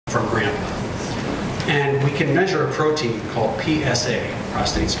And we can measure a protein called PSA,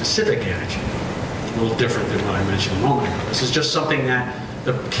 prostate-specific antigen. A little different than what I mentioned a moment ago. This is just something that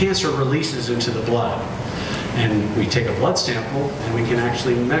the cancer releases into the blood. And we take a blood sample and we can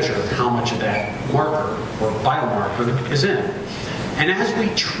actually measure how much of that marker or biomarker is in. And as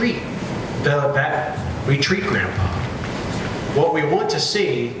we treat grandpa, what we want to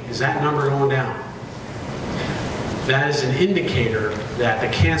see is that number going down. That is an indicator that the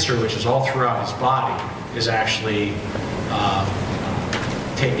cancer, which is all throughout his body, is actually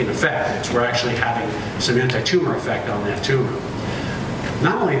taking effect. We're actually having some anti-tumor effect on that tumor.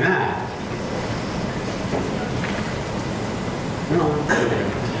 Not only that,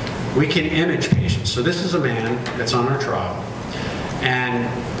 we can image patients. So this is a man that's on our trial, and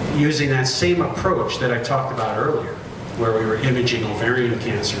using that same approach that I talked about earlier, where we were imaging ovarian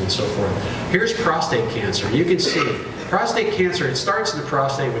cancer and so forth. Here's prostate cancer. You can see prostate cancer, it starts in the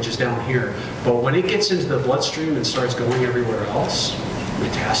prostate, which is down here, but when it gets into the bloodstream and starts going everywhere else,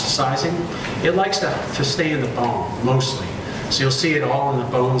 metastasizing, it likes to stay in the bone, mostly. So you'll see it all in the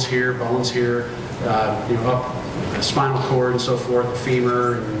bones here, up the spinal cord and so forth, the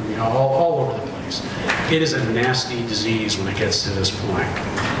femur, and, all over the place. It is a nasty disease when it gets to this point.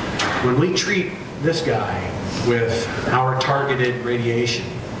 When we treat this guy with our targeted radiation,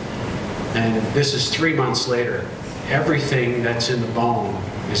 and this is 3 months later, everything that's in the bone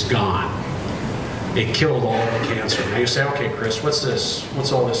is gone. It killed all of the cancer. Now you say, okay, Chris, what's this?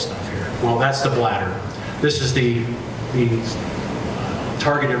 What's all this stuff here? Well, that's the bladder. This is the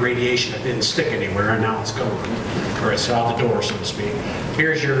targeted radiation that didn't stick anywhere, and now it's gone, or it's out the door, so to speak.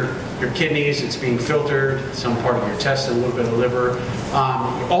 Here's your kidneys. It's being filtered, some part of your intestine, a little bit of liver.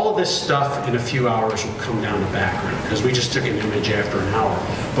 All of this stuff in a few hours will come down the background because we just took an image after an hour.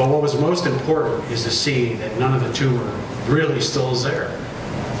 But what was most important is to see that none of the tumor really still is there.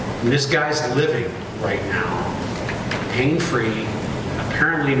 And this guy's living right now, pain-free,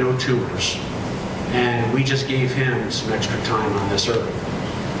 apparently no tumors, and we just gave him some extra time on this earth.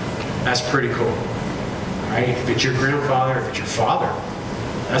 That's pretty cool, right? If it's your grandfather, if it's your father,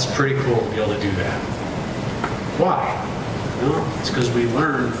 that's pretty cool to be able to do that. Why? Well, it's because we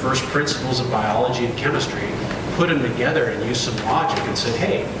learned first principles of biology and chemistry, put them together and used some logic and said,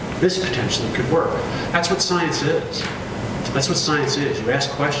 hey, this potentially could work. That's what science is. That's what science is. You ask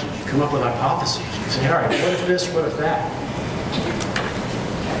questions, you come up with hypotheses. You say, all right, what if this, what if that?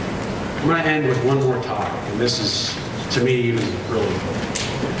 I'm going to end with one more topic, and this is, to me, even really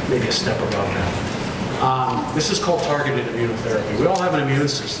maybe a step above that. This is called targeted immunotherapy. We all have an immune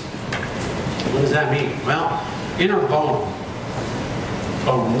system. What does that mean? Well, in our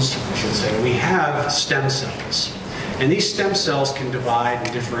bones, I should say, we have stem cells. And these stem cells can divide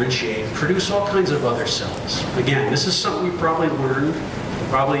and differentiate and produce all kinds of other cells. Again, this is something you probably learned,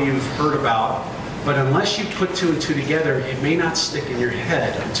 probably you've heard about, but unless you put two and two together, it may not stick in your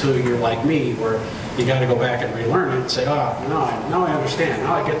head until you're like me, where you got to go back and relearn it and say, oh, now I understand,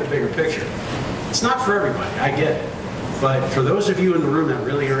 now I get the bigger picture. It's not for everybody, I get it. But for those of you in the room that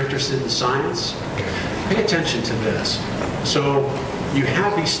really are interested in science, pay attention to this. So you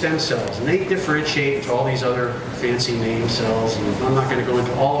have these stem cells, and they differentiate into all these other fancy name cells, and I'm not going to go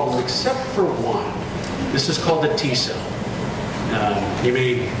into all of them except for one. This is called the T cell. You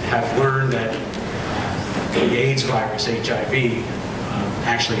may have learned that the AIDS virus, HIV,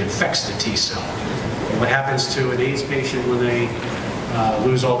 actually infects the T cell. What happens to an AIDS patient when they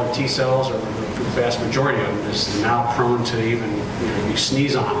lose all their T cells, or the vast majority of them, is they're now prone to even, you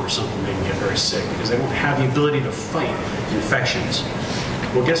sneeze on them or something, they can get very sick because they don't have the ability to fight infections.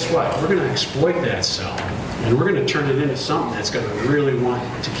 Well, guess what? We're going to exploit that cell, and we're going to turn it into something that's going to really want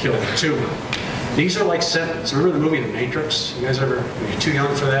to kill the tumor. These are like sentinels. Remember the movie The Matrix? You guys ever, were you too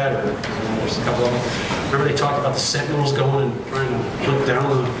young for that? Or there's a couple of them. Remember they talked about the sentinels going and trying to hunt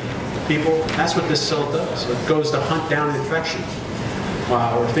down the people? That's what this cell does. It goes to hunt down infection.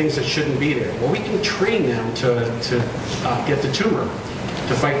 Or things that shouldn't be there. Well, we can train them to get the tumor,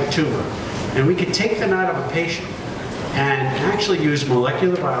 to fight the tumor. And we can take them out of a patient and actually use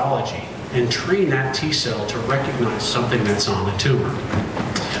molecular biology and train that T cell to recognize something that's on the tumor.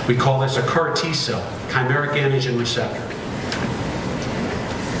 We call this a CAR T cell, chimeric antigen receptor.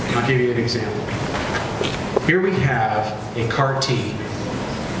 I'll give you an example. Here we have a CAR T.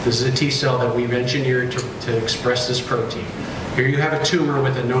 This is a T cell that we've engineered to express this protein. Here you have a tumor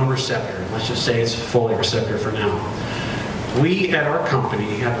with a known receptor. Let's just say it's a folate receptor for now. We at our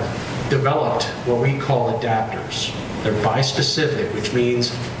company have developed what we call adapters. They're bispecific, which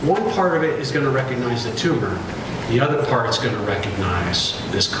means one part of it is going to recognize the tumor, the other part is going to recognize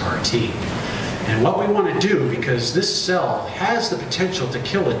this CAR T. And what we want to do, because this cell has the potential to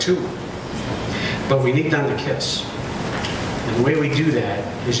kill a tumor, but we need them to kiss. And the way we do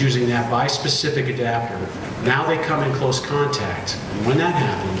that is using that bispecific adapter. Now they come in close contact, and when that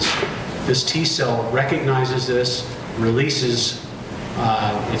happens, this T cell recognizes this, releases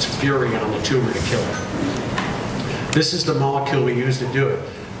its fury on the tumor to kill it. This is the molecule we use to do it.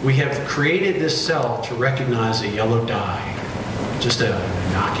 We have created this cell to recognize a yellow dye, just an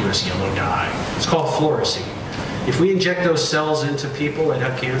innocuous yellow dye. It's called fluorescein. If we inject those cells into people that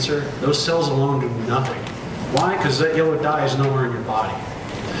have cancer, those cells alone do nothing. Why? Because that yellow dye is nowhere in your body.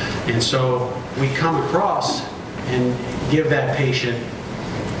 And so we come across and give that patient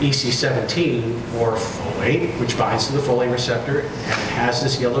EC17 or folate, which binds to the folate receptor and has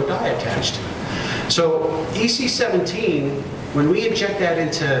this yellow dye attached to it. So EC17, when we inject that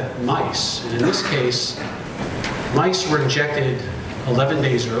into mice, and in this case, mice were injected 11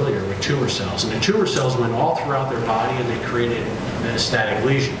 days earlier with tumor cells, and the tumor cells went all throughout their body and they created metastatic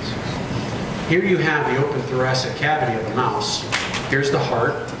lesions. Here you have the open thoracic cavity of the mouse. Here's the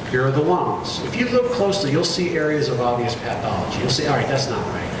heart. Here are the lungs. If you look closely, you'll see areas of obvious pathology. You'll say, all right, that's not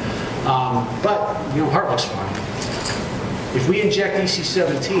right. But, you know, heart looks fine. If we inject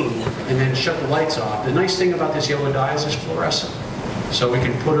EC17 and then shut the lights off, the nice thing about this yellow dye is it's fluorescent. So we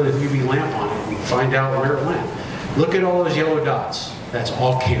can put a UV lamp on it and find out where it went. Look at all those yellow dots. That's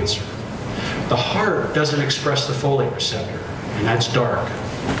all cancer. The heart doesn't express the folate receptor, and that's dark.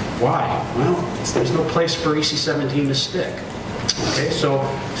 Why? Well, there's no place for EC17 to stick. Okay, so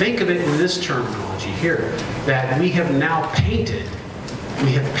think of it in this terminology here, that we have now painted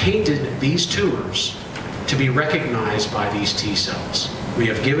these tumors to be recognized by these T cells. We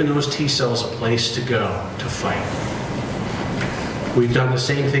have given those T cells a place to go to fight. We've done the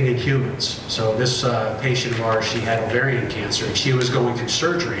same thing in humans. So this patient of ours, she had ovarian cancer, and she was going through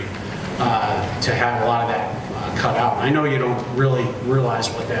surgery to have a lot of that cut out. I know you don't really realize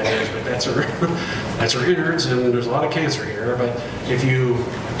what that is, but that's her innards, and there's a lot of cancer here. But if you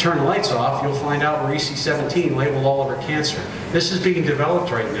turn the lights off, you'll find out where EC17 labeled all of her cancer. This is being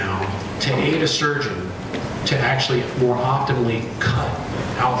developed right now to aid a surgeon to actually more optimally cut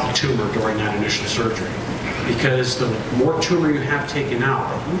out the tumor during that initial surgery. Because the more tumor you have taken out,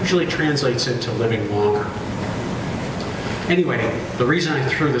 that usually translates into living longer. Anyway, the reason I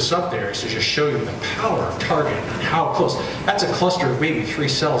threw this up there is to just show you the power of target and how close. That's a cluster of maybe 3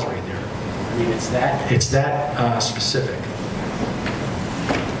 cells right there. I mean, it's that specific.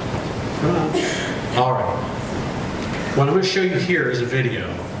 All right. What I'm going to show you here is a video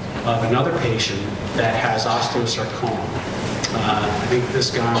of another patient that has osteosarcoma. I think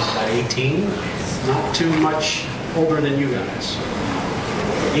this guy was about 18, not too much older than you guys.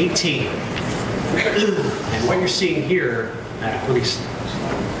 18. And what you're seeing here, let me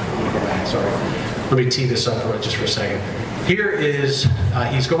go back, sorry. Let me tee this up just for a second. Here is,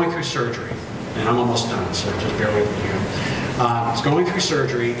 he's going through surgery, and I'm almost done, so just bear with me here. He's going through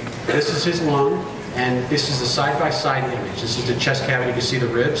surgery. This is his lung, and this is the side-by-side image. This is the chest cavity. You can see the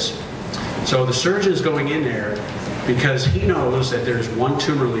ribs. So the surgeon is going in there because he knows that there's one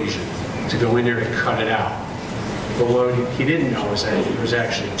tumor lesion to go in there to cut it out. But what he didn't know is that there was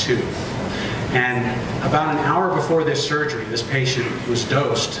actually 2. And about an hour before this surgery, this patient was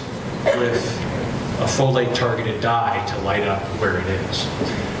dosed with a folate-targeted dye to light up where it is.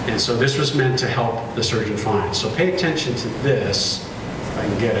 And so this was meant to help the surgeon find. So pay attention to this, if I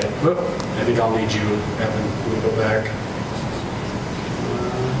can get it. Whoop, I think I'll need you, Evan, let me go back.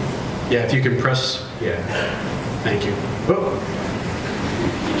 Yeah, if you can press, yeah, thank you. Whoop.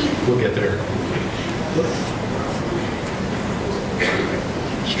 We'll get there. Whoop.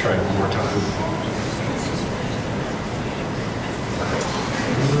 Let's try it one more time.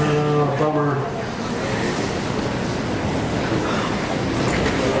 Bummer.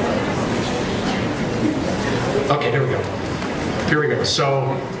 Okay, there we go. Here we go.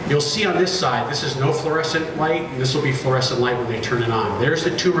 So you'll see on this side, this is no fluorescent light, and this will be fluorescent light when they turn it on. There's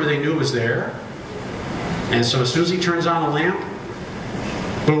the tumor they knew was there. And so as soon as he turns on the lamp,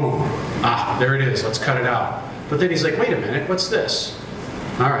 boom. Ah, there it is. Let's cut it out. But then he's like, wait a minute, what's this?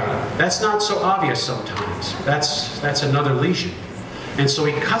 All right, that's not so obvious sometimes. That's another lesion. And so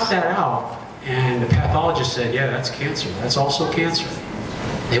he cut that out, and the pathologist said, yeah, that's cancer. That's also cancer.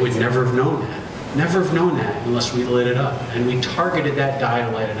 They would never have known that. Never have known that unless we lit it up. And we targeted that dye to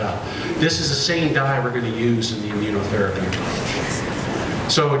light it up. This is the same dye we're going to use in the immunotherapy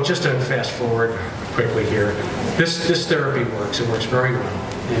approach. So just to fast forward quickly here, this therapy works. It works very well.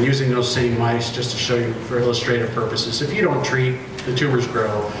 And using those same mice, just to show you for illustrative purposes, if you don't treat, the tumors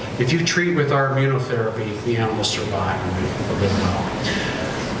grow. If you treat with our immunotherapy, the animals survive and live well.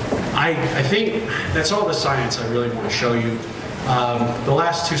 I think that's all the science I really want to show you. The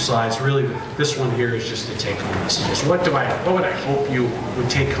last two slides, really, this one here is just the take-home messages. What would I hope you would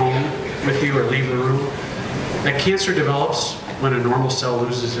take home with you or leave the room? That cancer develops when a normal cell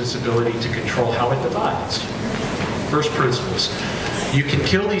loses its ability to control how it divides. First principles. You can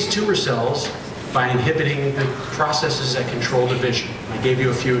kill these tumor cells by inhibiting the processes that control division. I gave you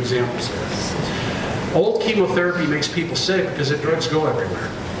a few examples there. Old chemotherapy makes people sick because the drugs go everywhere.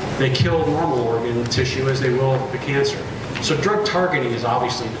 They kill normal organ tissue as they will the cancer. So drug targeting is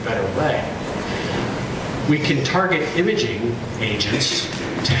obviously the better way. We can target imaging agents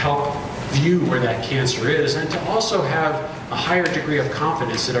to help view where that cancer is and to also have a higher degree of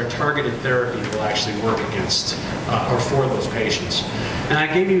confidence that our targeted therapy will actually work against or for those patients. And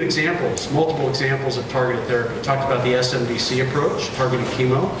I gave you examples, multiple examples of targeted therapy. I talked about the SMBC approach, targeted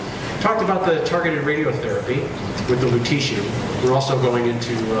chemo. Talked about the targeted radiotherapy with the lutetium. We're also going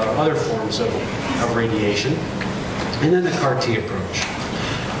into other forms of radiation. And then the CAR-T approach.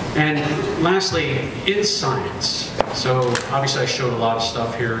 And lastly, in science. So obviously I showed a lot of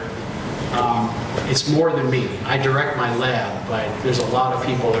stuff here. It's more than me. I direct my lab, but there's a lot of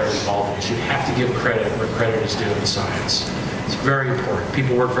people that are involved in this. You have to give credit where credit is due in science. It's very important.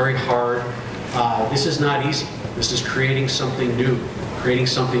 People work very hard. This is not easy. This is creating something new, creating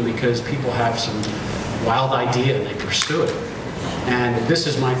something because people have some wild idea and they pursue it. And this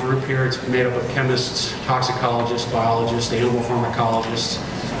is my group here. It's made up of chemists, toxicologists, biologists, animal pharmacologists.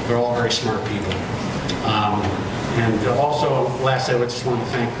 They're all very smart people. And also, lastly, I just want to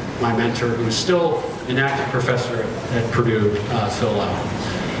thank my mentor, who's still an active professor at Purdue, Phil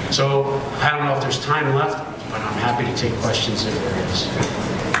Lau. So I don't know if there's time left, but I'm happy to take questions if there is.